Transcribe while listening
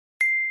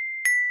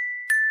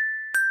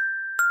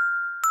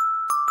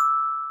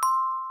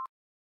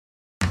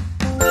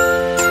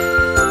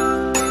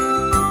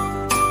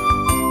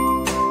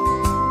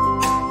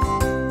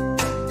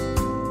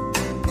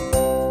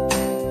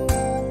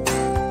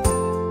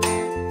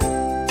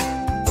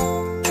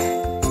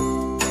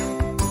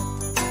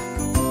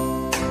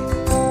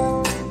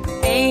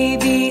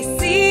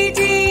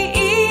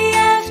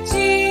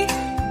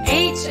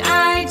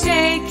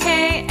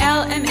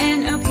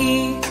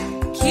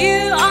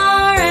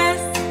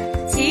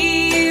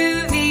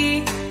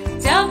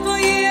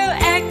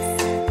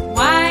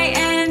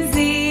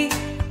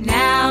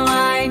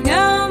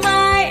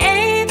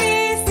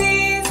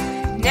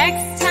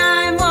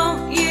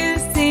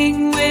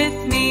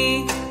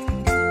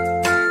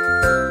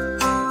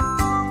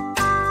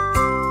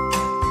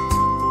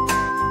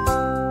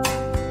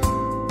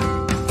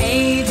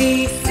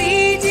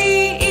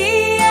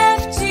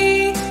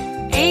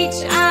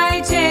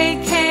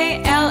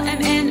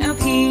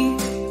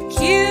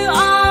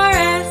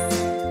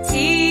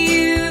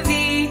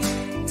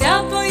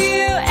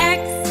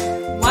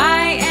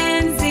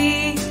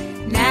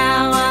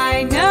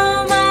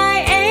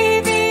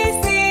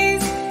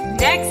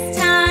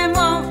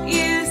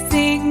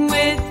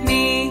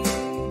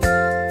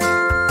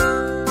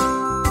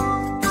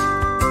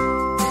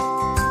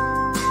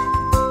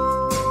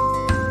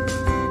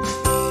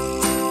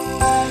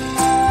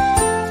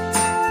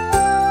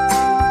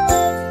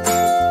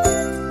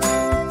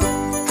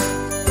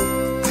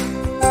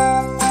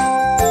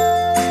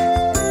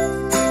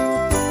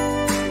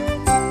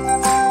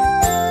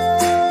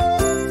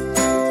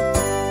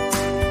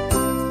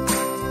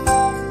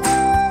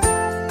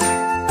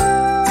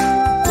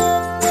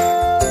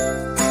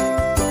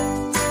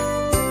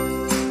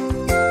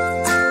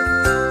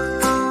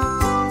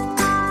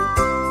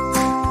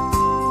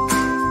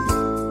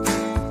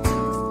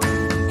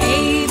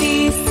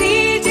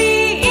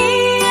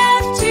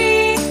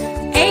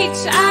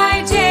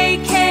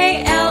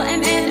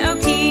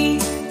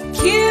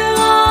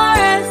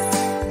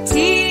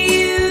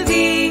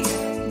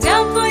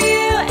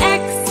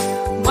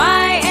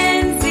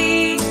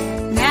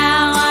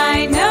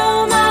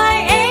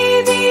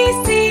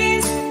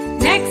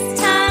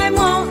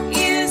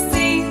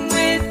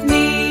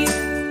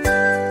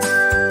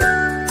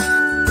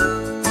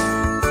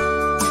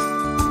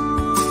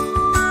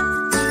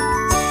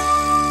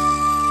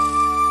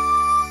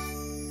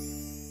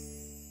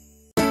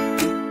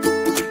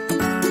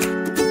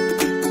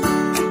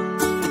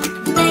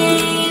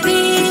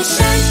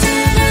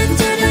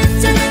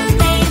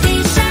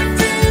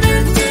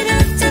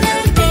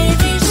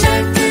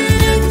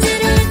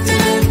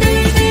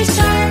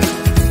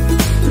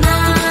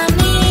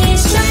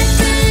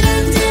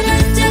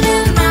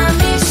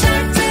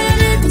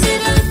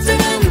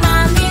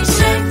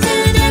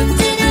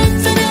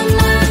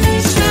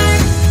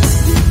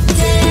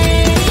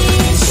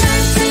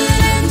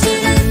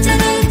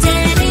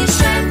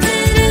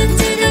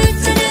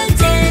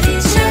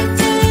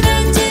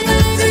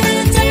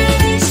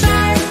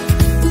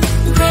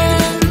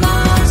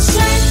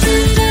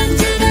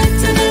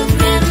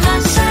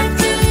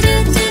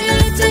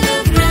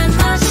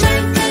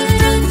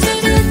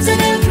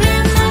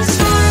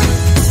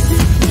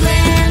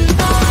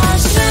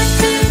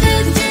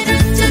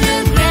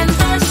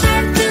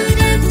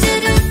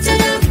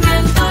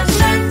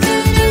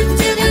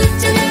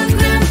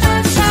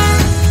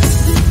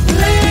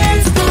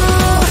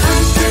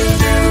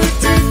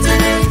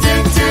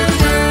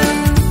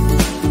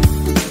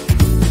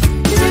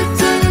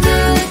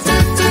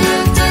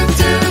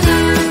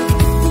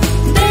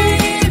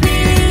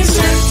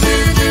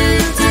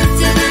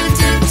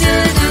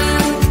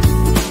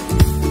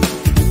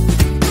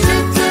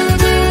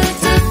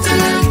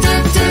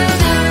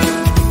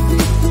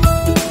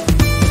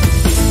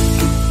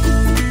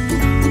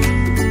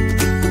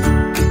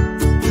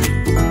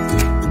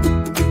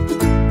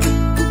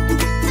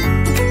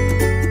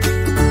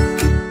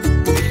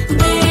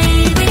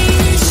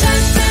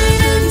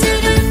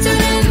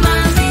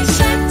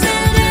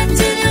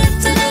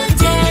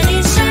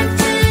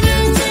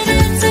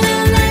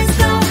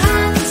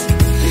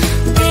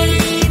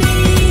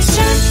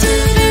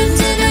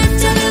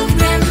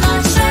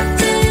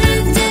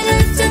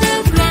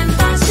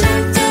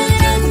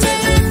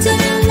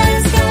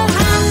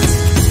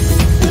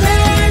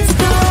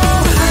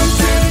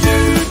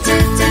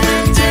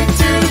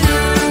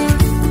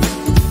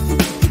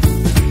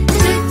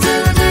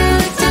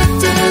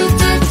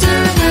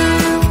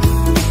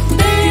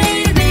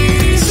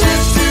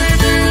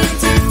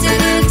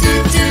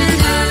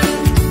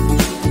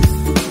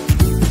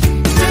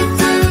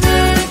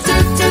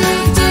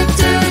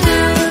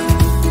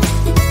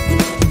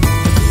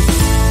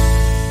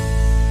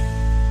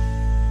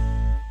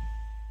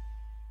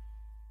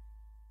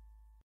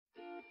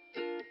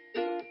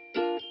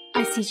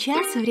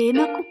сейчас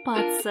время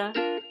купаться.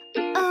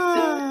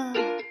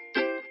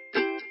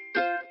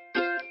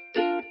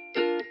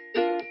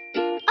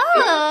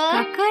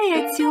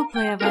 Какая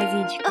теплая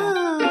водичка.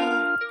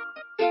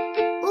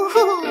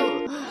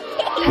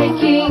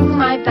 Taking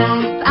my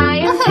bath, I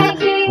am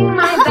taking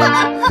my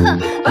bath.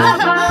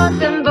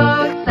 Bubbles and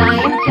boats, I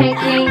am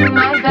taking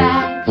my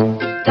bath.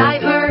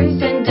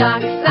 Divers and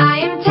ducks, I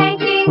am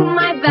taking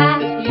my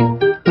bath.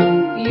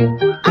 You,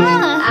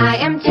 I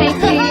am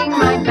taking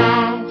my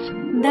bath.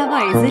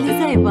 Давай,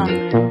 залезай в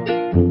ванную.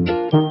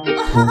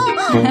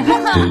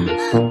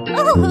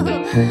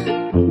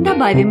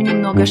 Добавим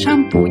немного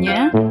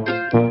шампуня.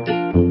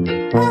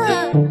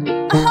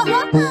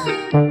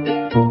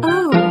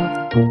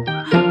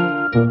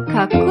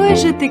 Какой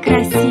же ты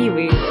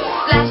красивый!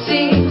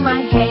 Splashing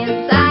my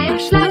hands, I am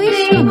Что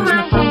еще splashing нужно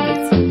my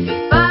hands.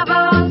 помыть?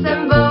 Bubbles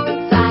and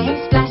boats, I am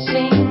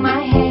splashing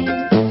my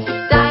hands.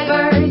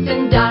 Divers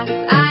and ducks,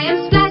 I am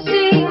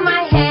splashing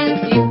my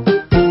hands. You,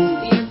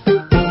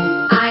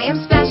 I am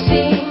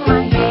splashing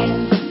my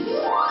hands.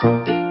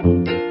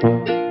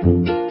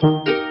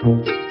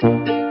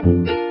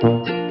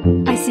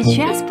 А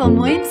сейчас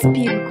помоем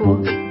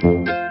спинку.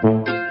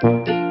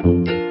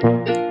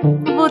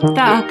 Вот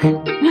так.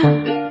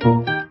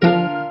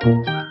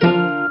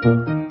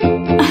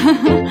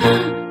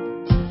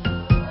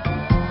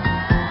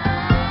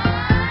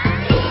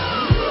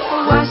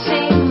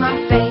 Washing my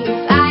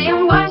face, I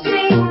am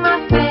washing my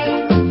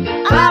face.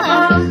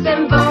 Bubbles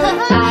and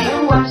boats, I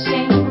am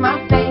washing my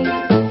face.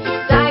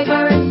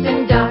 Divers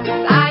and ducks,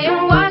 I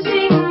am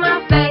washing my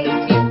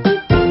face.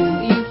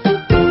 You,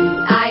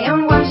 I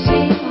am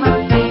washing my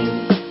face.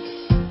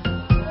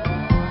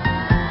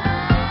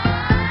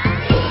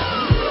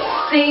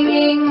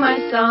 Singing my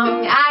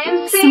song, I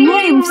am singing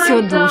Смоем my все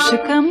song.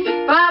 душиком.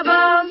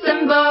 Bubbles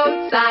and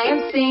boats, I am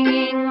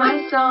singing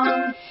my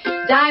song.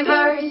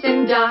 Divers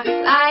and ducks,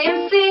 I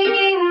am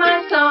singing my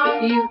song.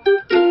 You,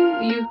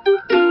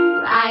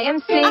 I am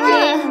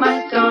singing my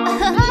song.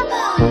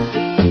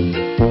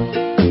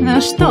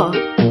 Ну что,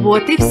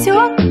 вот и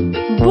все.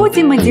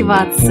 Будем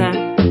одеваться.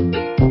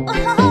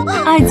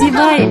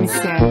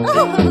 Одеваемся.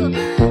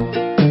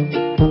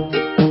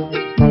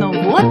 Ну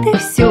вот и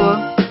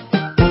все.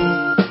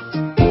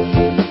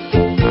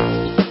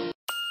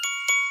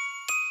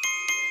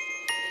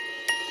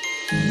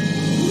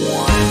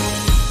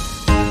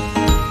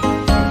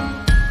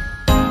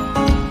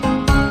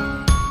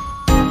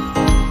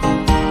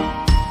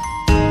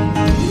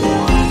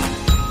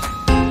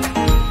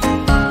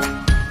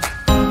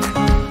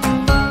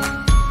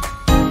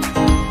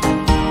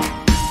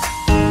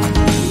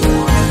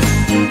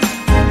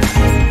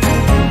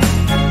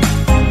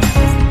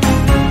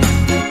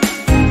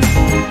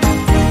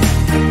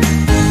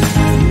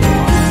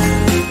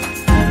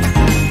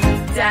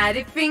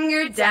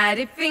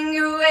 Daddy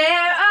finger,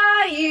 where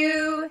are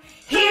you?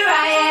 Here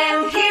I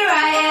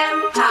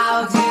am,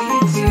 how do you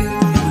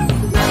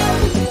do?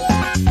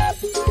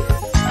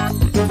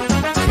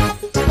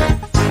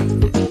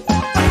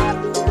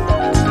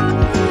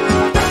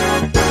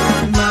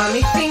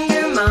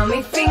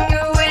 Mommy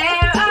finger,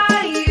 where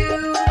are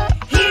you?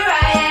 Here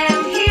I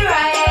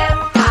am,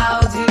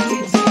 how do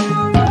you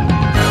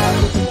do?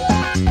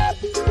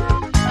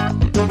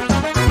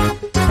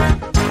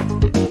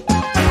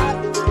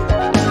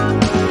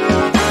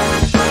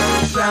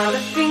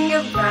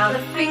 Brother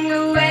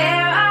finger,